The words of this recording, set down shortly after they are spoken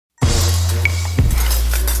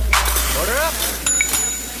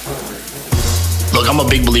Look, I'm a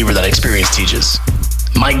big believer that experience teaches.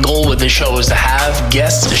 My goal with this show is to have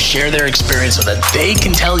guests to share their experience so that they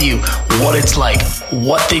can tell you what it's like,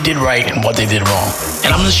 what they did right and what they did wrong.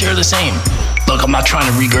 And I'm going to share the same. Look, I'm not trying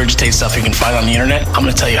to regurgitate stuff you can find on the internet. I'm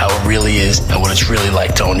going to tell you how it really is and what it's really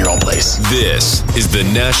like to own your own place. This is the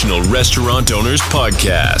National Restaurant Owners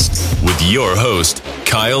Podcast with your host,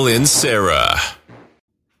 Kyle and Sarah.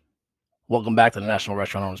 Welcome back to the National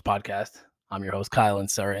Restaurant Owners Podcast. I'm your host, Kyle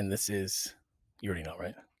and Sarah, and this is, you already know,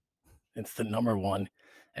 right? It's the number one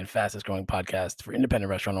and fastest growing podcast for independent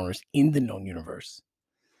restaurant owners in the known universe.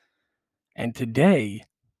 And today,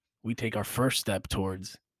 we take our first step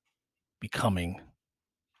towards becoming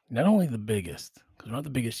not only the biggest, because we're not the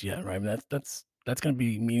biggest yet, right? I mean, that's going to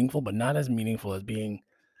be meaningful, but not as meaningful as being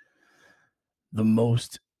the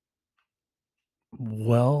most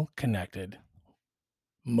well-connected,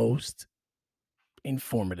 most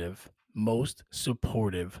informative, most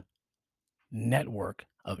supportive network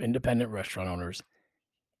of independent restaurant owners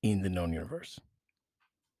in the known universe.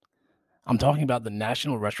 I'm talking about the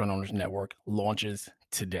National Restaurant Owners Network launches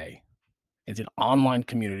today. It's an online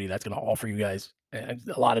community that's going to offer you guys a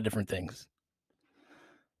lot of different things.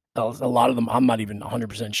 A lot of them, I'm not even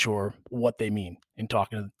 100% sure what they mean in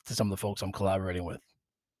talking to some of the folks I'm collaborating with,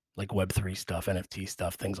 like Web3 stuff, NFT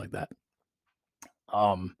stuff, things like that.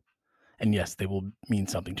 And yes, they will mean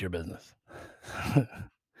something to your business.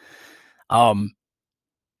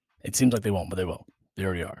 It seems like they won't, but they will. They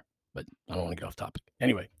already are. But I don't want to get off topic.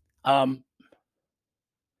 Anyway,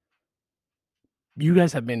 you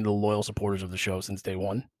guys have been the loyal supporters of the show since day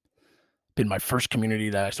one. Been my first community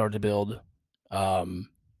that I started to build.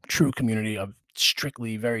 True community of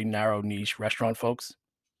strictly very narrow niche restaurant folks.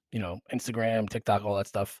 You know, Instagram, TikTok, all that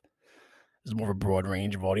stuff. There's more of a broad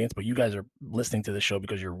range of audience, but you guys are listening to this show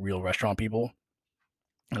because you're real restaurant people.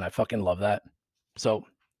 And I fucking love that. So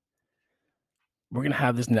we're going to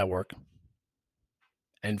have this network.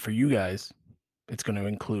 And for you guys, it's going to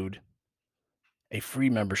include a free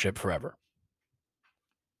membership forever.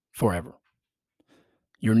 Forever.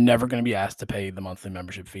 You're never going to be asked to pay the monthly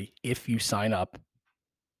membership fee if you sign up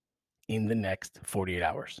in the next 48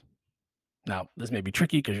 hours. Now, this may be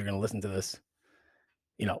tricky because you're going to listen to this,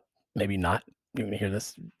 you know, maybe not. You're going to hear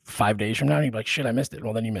this 5 days from now and you're like, shit, I missed it.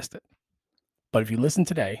 Well, then you missed it. But if you listen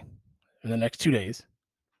today, in the next 2 days,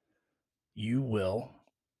 you will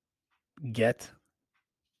get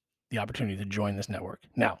the opportunity to join this network.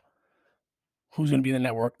 Now, who's going to be in the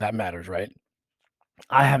network? That matters, right?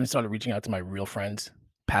 I haven't started reaching out to my real friends,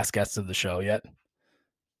 past guests of the show yet,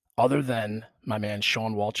 other than my man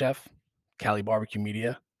Sean Walchef, Cali Barbecue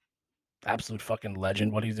Media, absolute fucking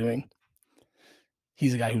legend what he's doing.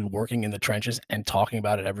 He's a guy who's working in the trenches and talking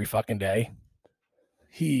about it every fucking day.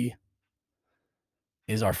 He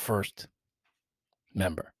is our first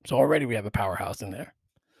member. So already we have a powerhouse in there.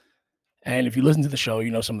 And if you listen to the show,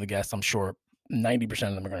 you know some of the guests, I'm sure 90%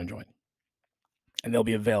 of them are going to join. And they'll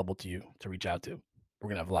be available to you to reach out to. We're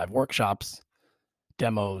going to have live workshops,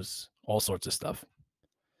 demos, all sorts of stuff.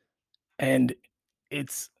 And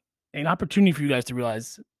it's an opportunity for you guys to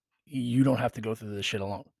realize you don't have to go through this shit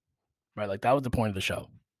alone, right? Like that was the point of the show,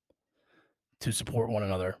 to support one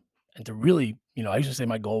another and to really, you know, I used to say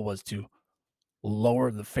my goal was to lower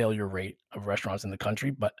the failure rate of restaurants in the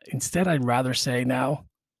country. But instead, I'd rather say now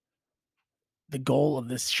the goal of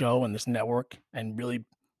this show and this network and really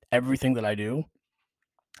everything that I do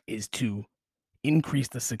is to increase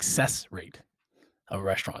the success rate of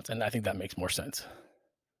restaurants. And I think that makes more sense.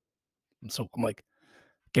 I'm like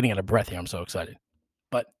getting out of breath here. I'm so excited.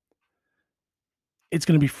 But it's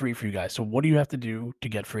going to be free for you guys. So what do you have to do to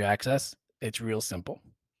get free access? It's real simple.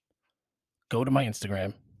 Go to my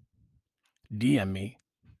Instagram, DM me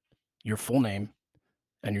your full name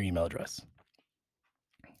and your email address.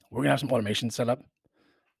 We're going to have some automation set up.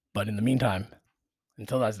 But in the meantime,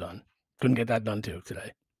 until that's done, couldn't get that done too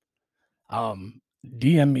today.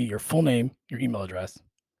 DM me your full name, your email address,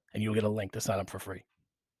 and you'll get a link to sign up for free.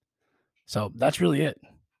 So that's really it.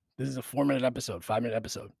 This is a 4-minute episode, 5-minute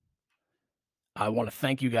episode. I want to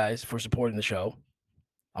thank you guys for supporting the show.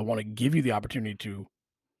 I want to give you the opportunity to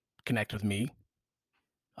connect with me.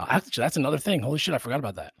 Actually, that's another thing. Holy shit, I forgot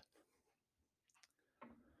about that.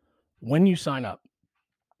 When you sign up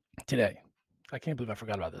today, I can't believe I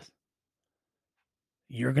forgot about this.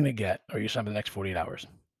 You're going to get, or you sign up in the next 48 hours,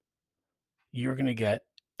 you're going to get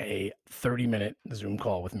a 30-minute Zoom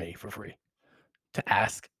call with me for free to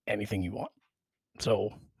ask anything you want.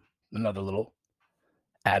 So another little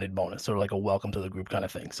added bonus, sort of like a welcome to the group kind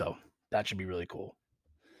of thing. So that should be really cool.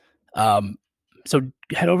 So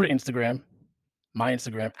head over to Instagram, my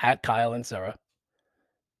Instagram, @Kyle and Sarah.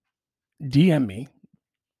 DM me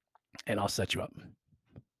and I'll set you up.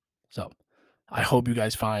 So I hope you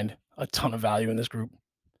guys find a ton of value in this group.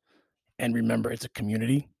 And remember, it's a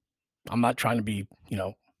community. I'm not trying to be,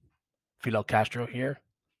 Fidel Castro here.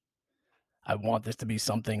 I want this to be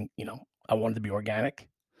something, I want it to be organic.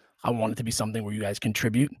 I want it to be something where you guys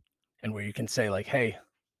contribute and where you can say, like, hey,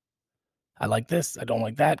 I like this. I don't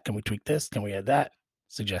like that. Can we tweak this? Can we add that?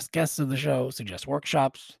 Suggest guests of the show, suggest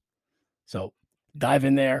workshops. So dive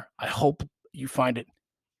in there. I hope you find it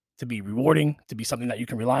to be rewarding, to be something that you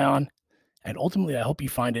can rely on. And ultimately, I hope you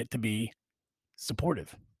find it to be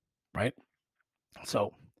supportive, right?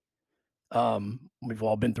 So we've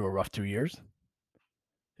all been through a rough 2 years.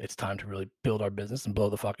 It's time to really build our business and blow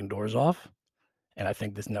the fucking doors off. And I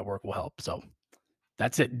think this network will help. So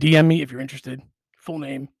that's it. DM me if you're interested. Full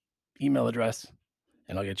name, email address,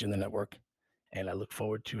 and I'll get you in the network. And I look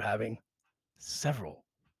forward to having several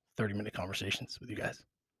 30-minute conversations with you guys.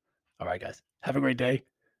 All right, guys. Have a great day.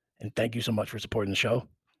 And thank you so much for supporting the show.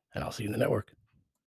 And I'll see you in the network.